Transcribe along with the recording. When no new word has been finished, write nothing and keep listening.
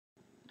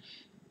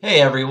Hey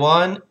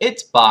everyone,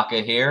 it's Baka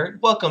here.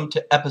 Welcome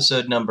to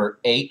episode number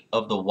 8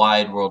 of the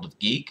Wide World of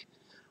Geek,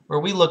 where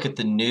we look at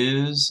the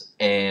news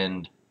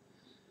and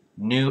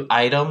new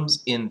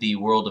items in the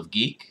world of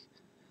geek.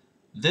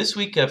 This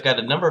week I've got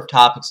a number of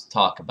topics to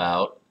talk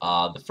about.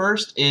 The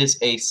first is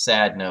a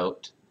sad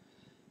note.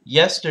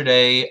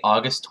 Yesterday,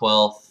 August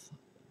 12th,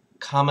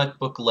 comic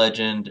book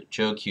legend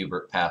Joe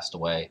Kubert passed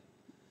away.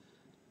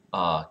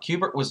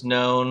 Kubert was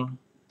known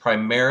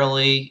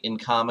primarily in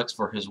comics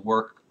for his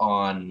work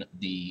on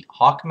the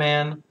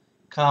Hawkman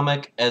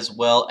comic as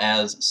well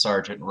as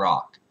Sergeant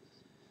Rock.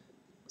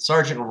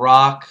 Sergeant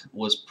Rock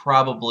was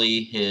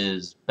probably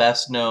his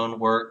best known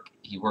work.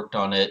 He worked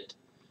on it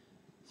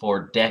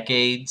for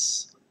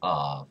decades.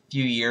 A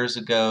few years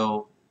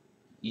ago,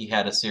 he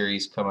had a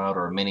series come out,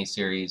 or a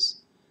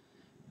miniseries,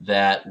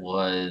 that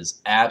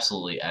was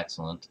absolutely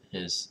excellent.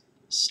 His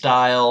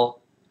style,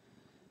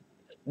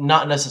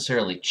 not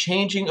necessarily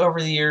changing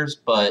over the years,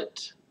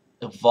 but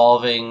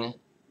evolving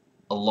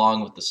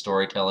along with the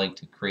storytelling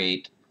to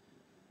create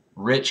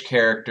rich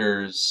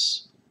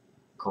characters,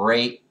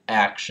 great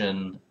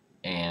action,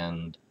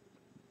 and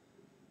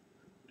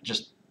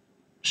just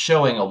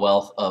showing a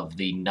wealth of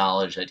the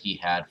knowledge that he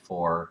had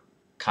for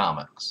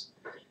comics.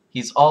 He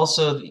was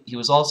also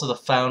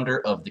the founder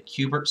of the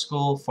Kubert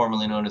School,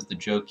 formerly known as the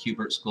Joe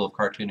Kubert School of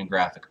Cartoon and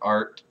Graphic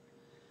Art.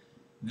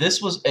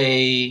 This was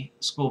a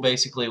school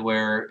basically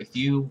where if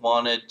you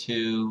wanted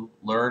to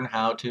learn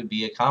how to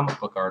be a comic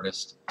book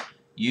artist,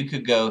 you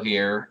could go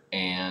here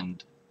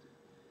and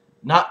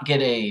not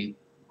get a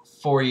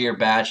 4-year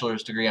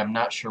bachelor's degree. I'm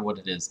not sure what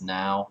it is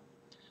now,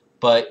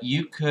 but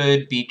you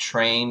could be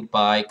trained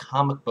by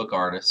comic book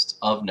artists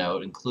of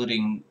note,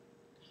 including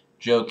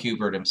Joe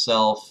Kubert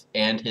himself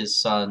and his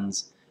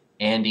sons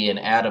Andy and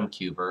Adam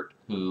Kubert,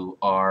 who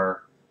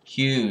are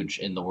huge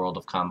in the world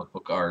of comic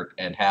book art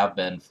and have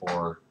been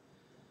for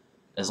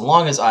as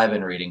long as I've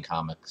been reading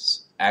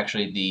comics.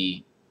 Actually,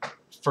 the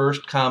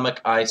first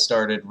comic I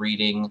started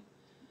reading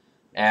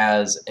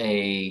as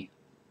a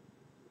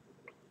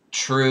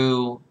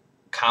true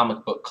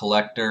comic book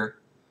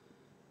collector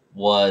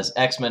was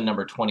X-Men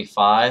number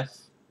 25.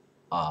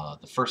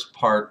 The first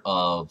part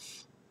of...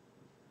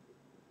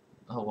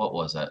 oh, what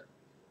was it?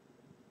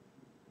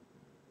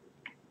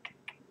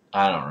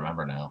 I don't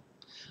remember now.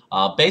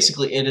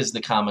 Basically, it is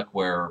the comic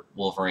where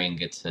Wolverine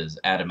gets his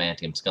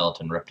adamantium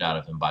skeleton ripped out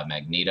of him by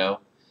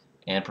Magneto,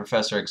 and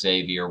Professor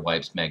Xavier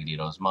wipes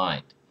Magneto's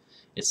mind.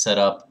 It set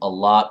up a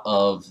lot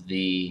of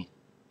the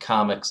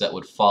comics that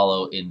would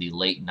follow in the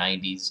late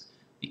 90s,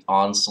 the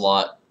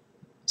Onslaught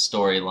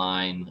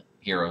storyline,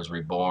 Heroes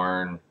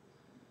Reborn,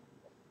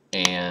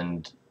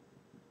 and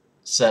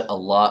set a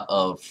lot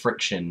of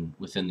friction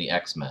within the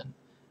X-Men.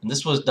 And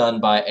this was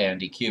done by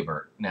Andy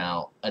Kubert.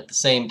 Now, at the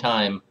same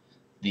time,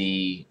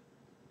 the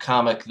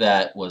comic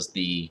that was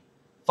the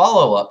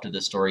follow-up to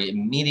the story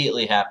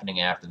immediately happening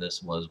after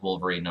this was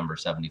Wolverine number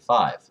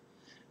 75,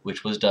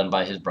 which was done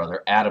by his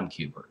brother Adam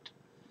Kubert.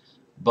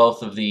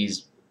 Both of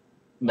these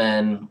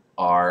men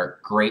are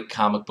great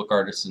comic book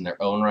artists in their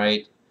own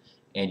right,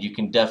 and you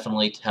can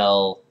definitely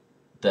tell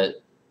that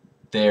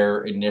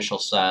their initial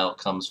style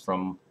comes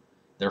from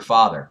their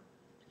father.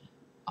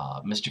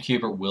 Mr.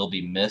 Kubert will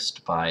be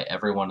missed by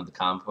everyone in the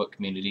comic book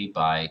community,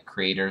 by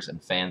creators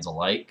and fans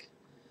alike,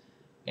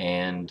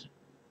 and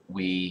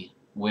we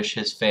wish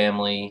his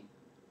family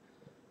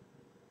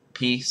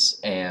peace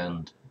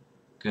and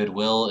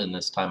goodwill in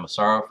this time of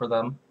sorrow for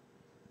them.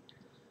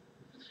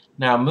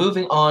 Now,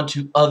 moving on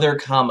to other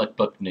comic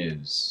book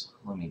news.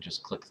 Let me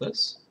just click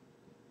this.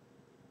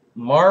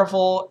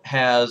 Marvel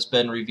has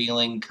been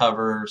revealing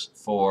covers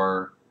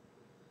for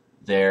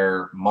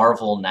their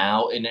Marvel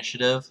Now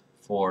initiative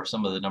for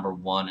some of the number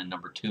 1 and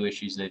number 2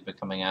 issues they've been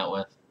coming out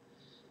with.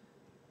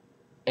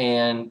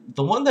 And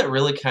the one that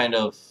really kind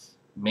of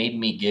made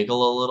me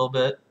giggle a little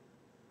bit,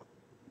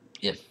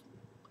 if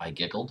I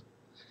giggled,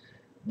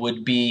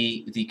 would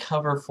be the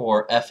cover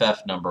for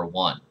FF number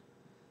 1.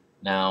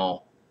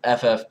 Now,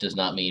 FF does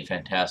not mean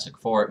Fantastic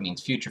Four, it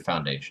means Future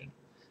Foundation.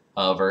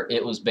 However,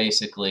 it was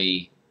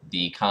basically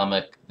the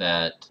comic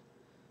that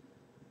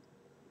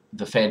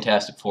the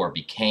Fantastic Four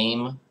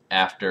became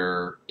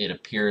after it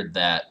appeared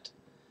that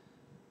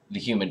the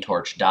Human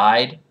Torch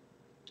died.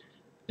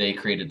 They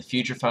created the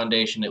Future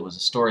Foundation. It was a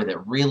story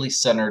that really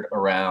centered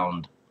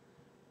around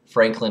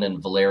Franklin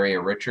and Valeria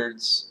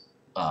Richards,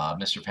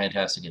 Mr.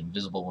 Fantastic and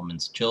Invisible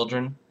Woman's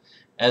children,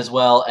 as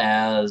well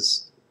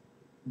as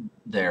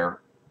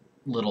their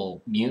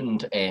little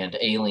mutant and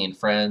alien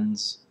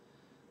friends,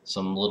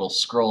 some little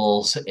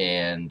Skrulls,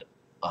 and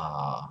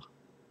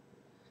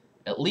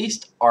at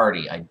least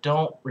Artie. I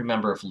don't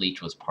remember if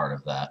Leech was part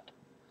of that.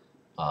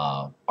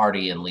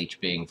 Artie and Leech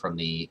being from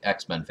the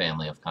X-Men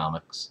family of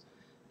comics,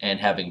 and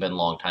having been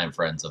longtime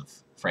friends of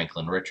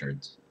Franklin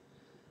Richards.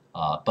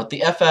 But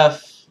the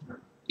FF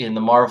in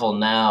the Marvel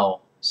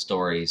Now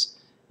stories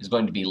is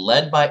going to be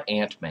led by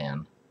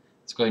Ant-Man.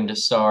 It's going to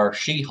star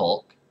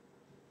She-Hulk.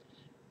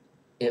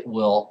 It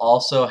will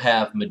also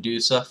have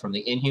Medusa from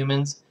the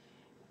Inhumans,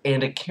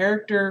 and a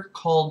character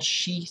called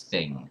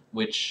She-Thing,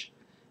 which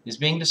is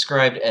being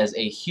described as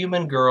a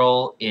human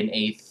girl in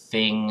a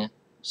thing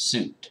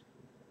suit.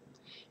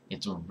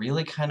 It's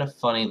really kind of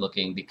funny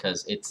looking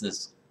because it's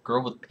this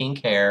girl with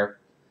pink hair,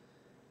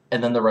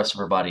 and then the rest of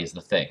her body is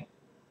the thing.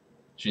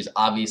 She's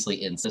obviously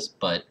incest,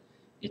 but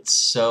it's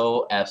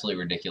so absolutely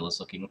ridiculous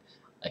looking.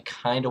 I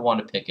kind of want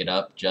to pick it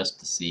up just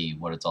to see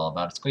what it's all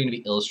about. It's going to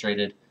be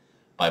illustrated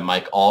by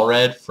Mike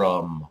Allred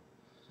from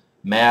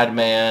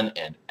Madman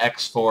and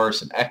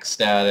X-Force and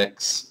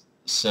X-Statix,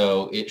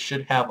 so it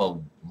should have a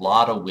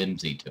lot of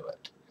whimsy to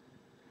it.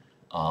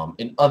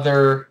 In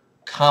other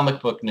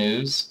comic book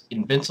news,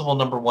 Invincible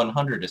number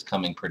 100 is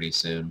coming pretty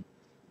soon.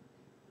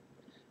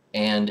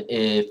 And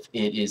if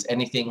it is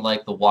anything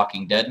like The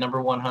Walking Dead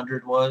number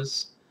 100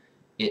 was,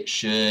 it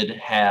should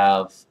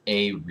have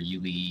a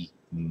really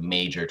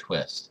major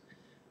twist.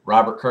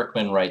 Robert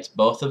Kirkman writes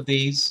both of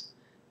these.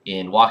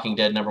 In Walking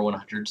Dead number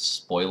 100,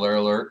 spoiler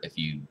alert if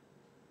you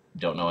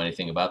don't know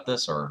anything about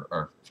this or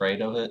are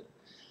afraid of it,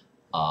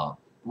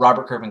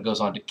 Robert Kirkman goes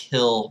on to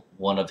kill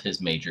one of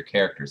his major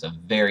characters, a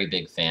very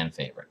big fan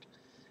favorite.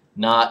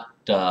 Not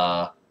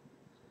the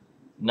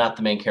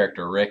main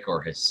character Rick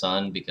or his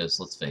son, because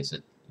let's face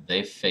it,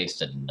 they've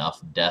faced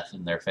enough death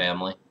in their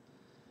family,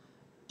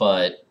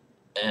 but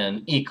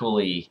an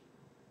equally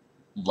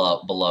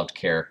beloved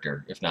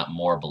character, if not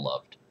more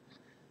beloved.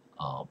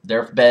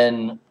 There's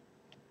been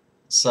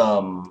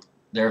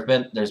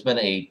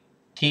a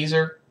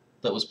teaser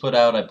that was put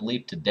out, I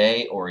believe,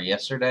 today or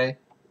yesterday.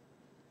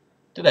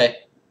 Today.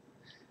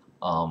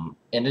 And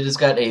it has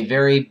got a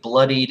very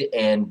bloodied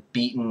and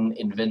beaten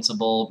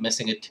Invincible,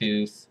 missing a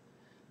tooth,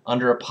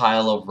 under a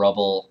pile of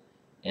rubble,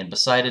 and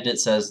beside it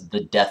says,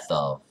 "The death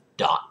of ...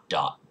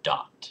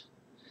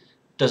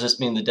 Does this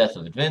mean the death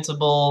of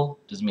Invincible?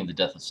 Does it mean the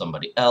death of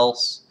somebody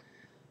else?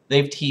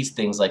 They've teased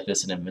things like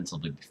this in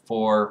Invincible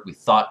before. We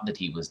thought that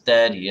he was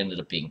dead. He ended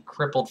up being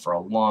crippled for a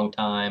long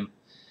time,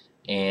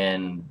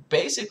 and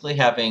basically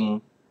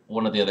having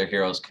one of the other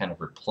heroes kind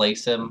of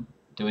replace him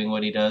doing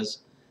what he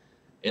does.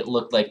 It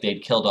looked like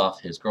they'd killed off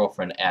his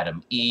girlfriend,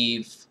 Adam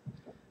Eve.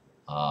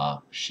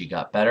 She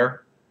got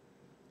better.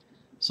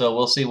 So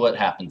we'll see what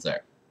happens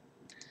there.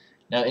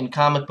 Now, in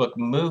comic book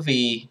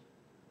movie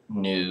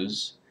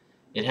news,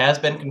 it has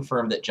been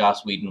confirmed that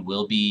Joss Whedon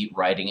will be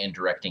writing and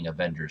directing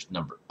Avengers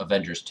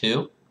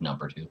 2,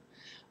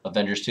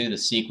 the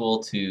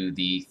sequel to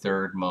the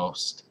third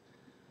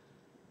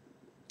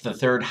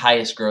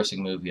highest grossing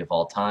movie of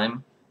all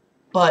time.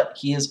 But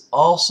he is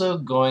also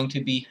going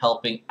to be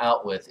helping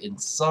out with, in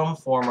some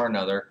form or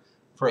another,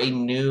 for a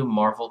new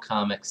Marvel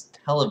Comics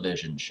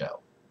television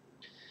show.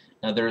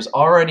 Now, there's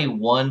already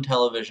one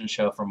television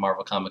show from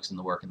Marvel Comics in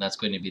the work, and that's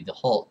going to be The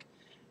Hulk.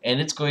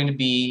 And it's going to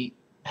be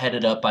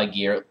headed up by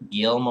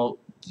Guillermo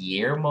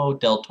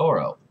del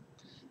Toro.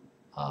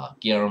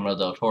 Guillermo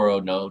del Toro,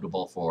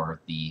 notable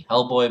for the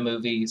Hellboy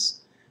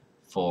movies,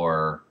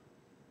 for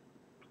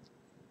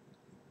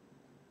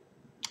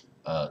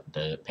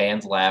the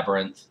Pan's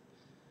Labyrinth,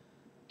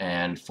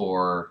 and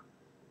for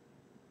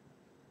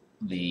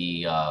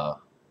the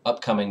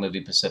upcoming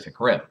movie Pacific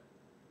Rim.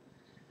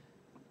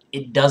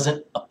 It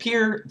doesn't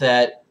appear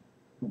that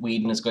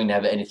Whedon is going to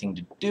have anything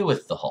to do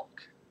with the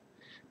Hulk,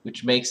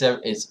 which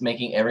it's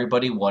making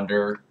everybody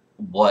wonder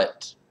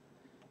what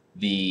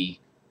the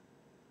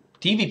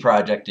TV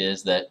project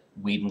is that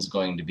Whedon's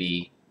going to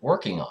be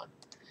working on.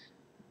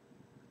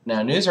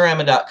 Now,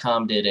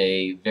 Newsarama.com did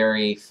a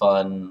very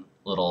fun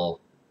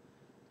little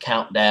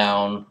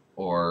countdown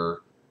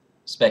or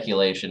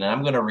speculation, and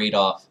I'm going to read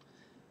off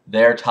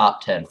their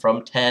top 10,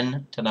 from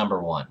 10 to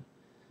number 1.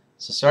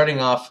 So starting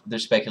off, their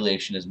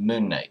speculation is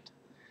Moon Knight.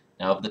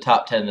 Now, of the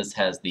top 10, this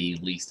has the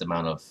least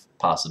amount of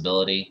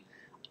possibility.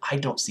 I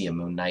don't see a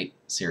Moon Knight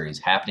series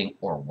happening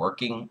or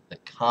working. The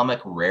comic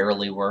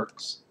rarely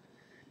works.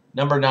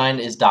 Number 9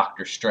 is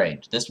Doctor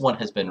Strange. This one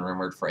has been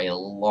rumored for a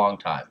long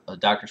time. A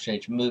Doctor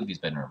Strange movie's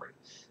been rumored.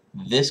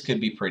 This could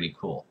be pretty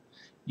cool.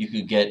 You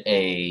could get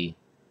a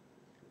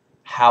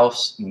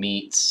House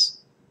meets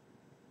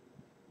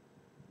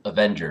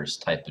Avengers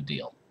type of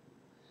deal,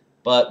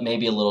 but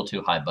maybe a little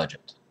too high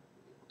budget.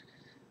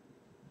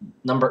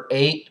 Number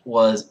 8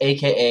 was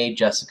AKA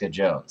Jessica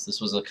Jones.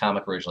 This was a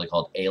comic originally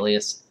called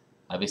Alias.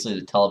 Obviously,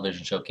 the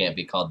television show can't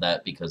be called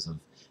that because of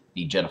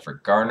the Jennifer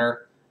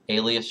Garner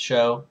Alias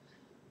show.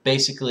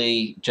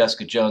 Basically,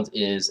 Jessica Jones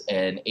is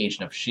an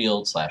agent of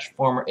S.H.I.E.L.D. /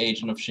 former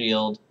agent of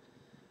S.H.I.E.L.D.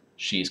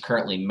 She's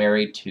currently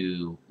married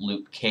to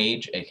Luke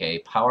Cage, aka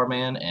Power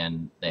Man,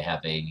 and they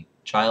have a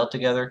child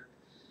together.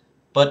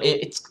 But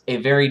it's a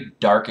very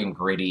dark and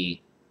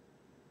gritty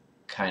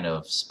kind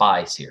of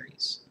spy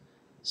series.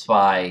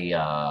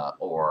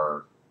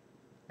 Or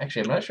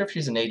actually, I'm not sure if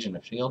she's an agent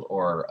of S.H.I.E.L.D.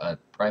 or a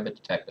private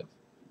detective.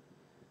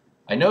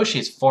 I know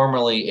she's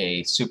formerly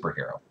a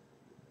superhero.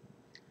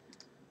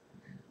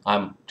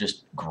 I'm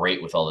just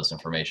great with all this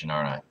information,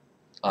 aren't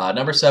I?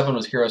 Number 7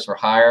 was Heroes for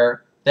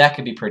Hire. That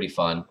could be pretty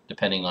fun,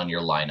 depending on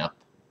your lineup.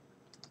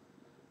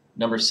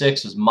 Number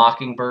 6 was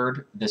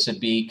Mockingbird. This would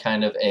be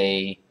kind of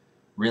a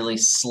really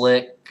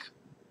slick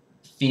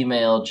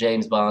female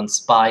James Bond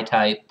spy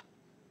type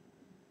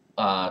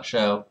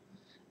show.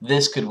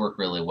 This could work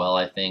really well,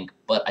 I think,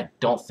 but I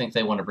don't think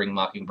they want to bring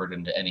Mockingbird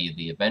into any of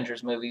the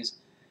Avengers movies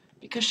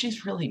because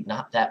she's really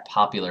not that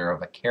popular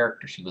of a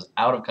character. She was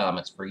out of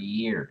comics for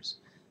years,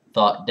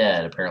 thought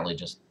dead, apparently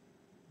just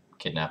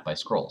kidnapped by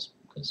Skrulls,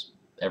 because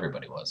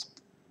everybody was.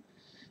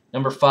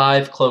 Number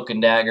 5, Cloak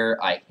and Dagger.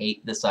 I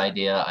hate this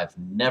idea. I've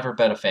never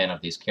been a fan of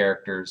these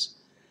characters,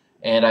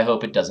 and I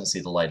hope it doesn't see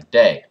the light of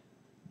day.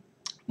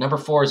 Number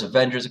 4 is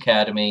Avengers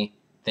Academy.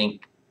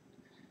 Think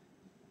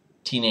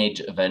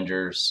teenage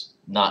Avengers,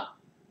 not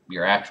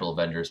your actual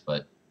Avengers,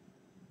 but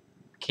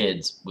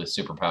kids with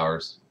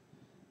superpowers.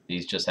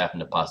 These just happen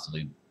to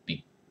possibly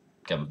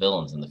become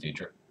villains in the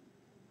future.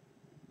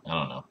 I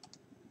don't know.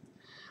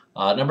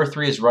 Number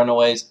 3 is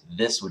Runaways.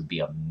 This would be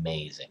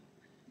amazing.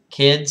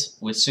 Kids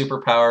with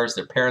superpowers,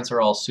 their parents are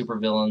all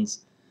supervillains.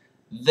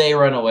 They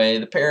run away,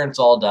 the parents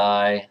all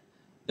die.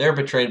 They're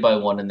betrayed by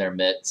one in their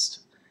midst.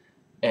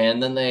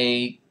 And then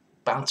they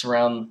bounce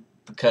around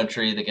the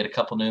country. They get a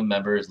couple new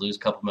members, lose a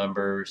couple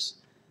members.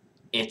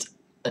 It's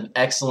an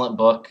excellent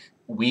book.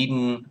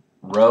 Whedon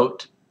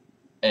wrote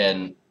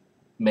and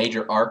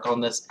major arc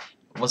on this.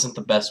 It wasn't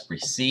the best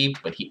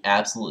received, but he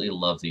absolutely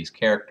loved these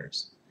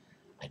characters.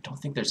 I don't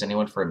think there's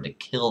anyone for him to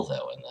kill,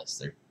 though, in this.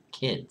 They're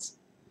kids.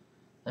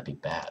 That'd be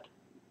bad.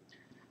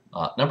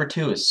 Number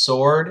 2 is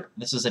Sword.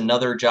 This is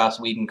another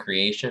Joss Whedon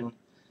creation.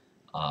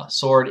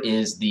 Sword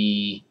is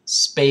the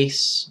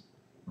space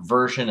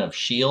version of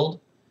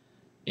S.H.I.E.L.D.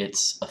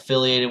 It's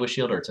affiliated with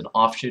S.H.I.E.L.D., or it's an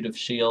offshoot of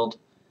S.H.I.E.L.D.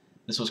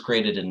 This was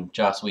created in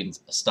Joss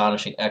Whedon's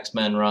Astonishing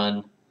X-Men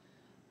run.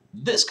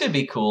 This could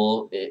be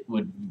cool. It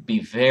would be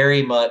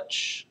very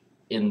much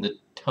in the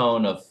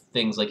tone of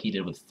things like he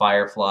did with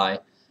Firefly,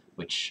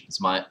 which is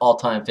my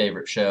all-time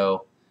favorite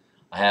show.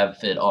 I have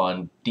it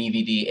on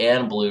DVD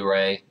and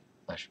Blu-ray.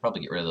 I should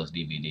probably get rid of those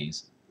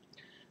DVDs.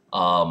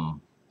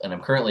 And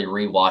I'm currently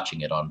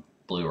re-watching it on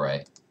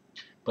Blu-ray.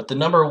 But the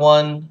number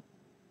one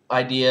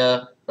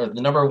idea, or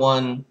the number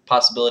one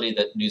possibility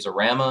that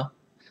Newsarama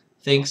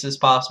thinks is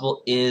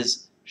possible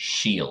is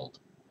S.H.I.E.L.D.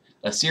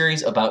 A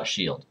series about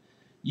S.H.I.E.L.D.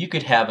 You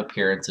could have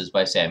appearances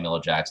by Samuel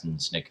L. Jackson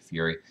and Nick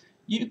Fury.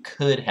 You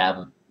could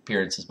have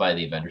appearances by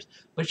the Avengers.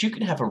 But you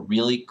could have a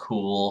really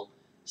cool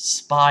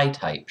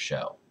spy-type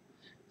show.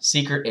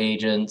 Secret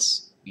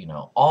agents, you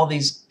know, all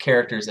these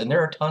characters, and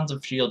there are tons of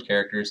S.H.I.E.L.D.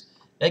 characters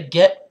that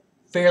get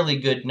fairly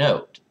good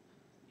note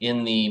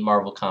in the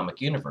Marvel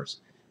comic universe.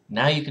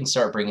 Now you can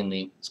start bringing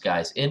these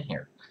guys in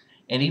here.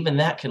 And even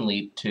that can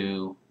lead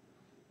to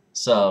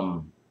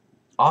some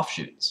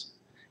offshoots.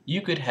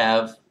 You could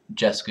have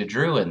Jessica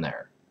Drew in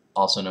there,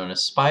 also known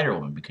as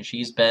Spider-Woman, because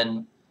she's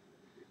been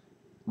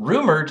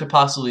rumored to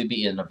possibly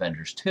be in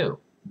Avengers 2.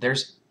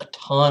 There's a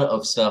ton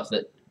of stuff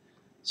that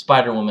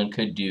Spider-Woman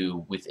could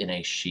do within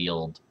a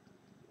S.H.I.E.L.D.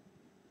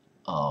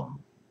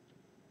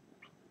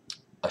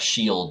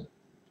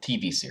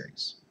 TV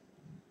series.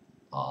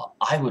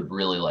 I would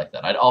really like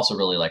that. I'd also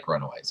really like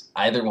Runaways.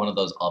 Either one of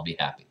those, I'll be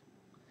happy.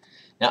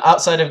 Now,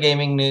 outside of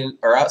gaming news,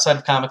 or outside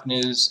of comic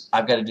news,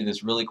 I've got to do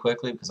this really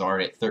quickly because I'm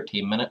already at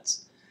 13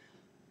 minutes.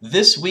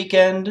 This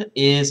weekend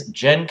is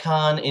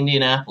Gencon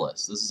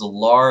Indianapolis. This is a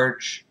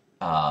large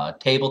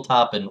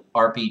tabletop and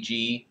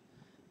RPG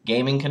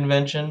gaming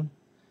convention.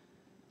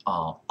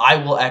 I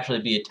will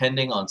actually be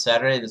attending on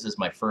Saturday. This is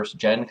my first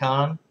Gen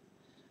Con.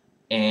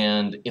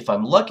 And if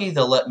I'm lucky,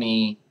 they'll let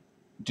me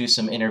do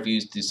some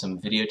interviews, do some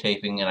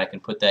videotaping, and I can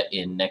put that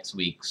in next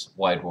week's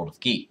Wide World of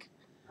Geek.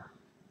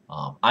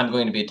 I'm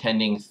going to be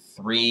attending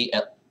 2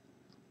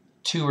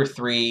 or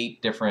 3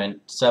 different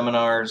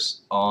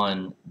seminars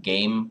on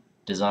game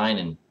design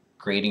and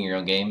creating your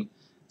own game,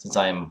 since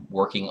I'm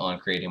working on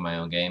creating my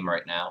own game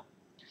right now.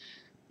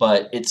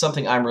 But it's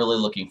something I'm really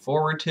looking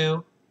forward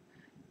to.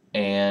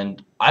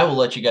 And I will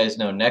let you guys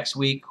know next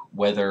week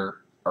whether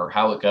or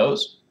how it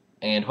goes.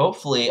 And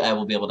hopefully I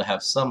will be able to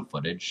have some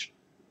footage.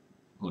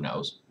 Who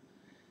knows?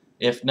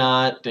 If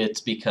not, it's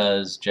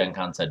because Gen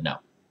Con said no.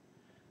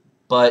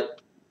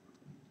 But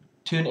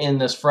tune in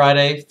this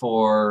Friday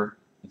for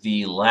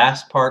the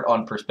last part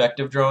on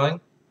perspective drawing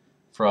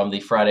from the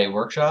Friday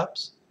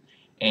workshops.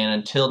 And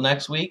until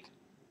next week,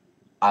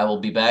 I will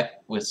be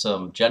back with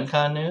some Gen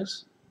Con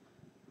news.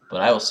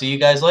 But I will see you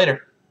guys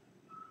later.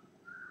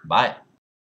 Bye.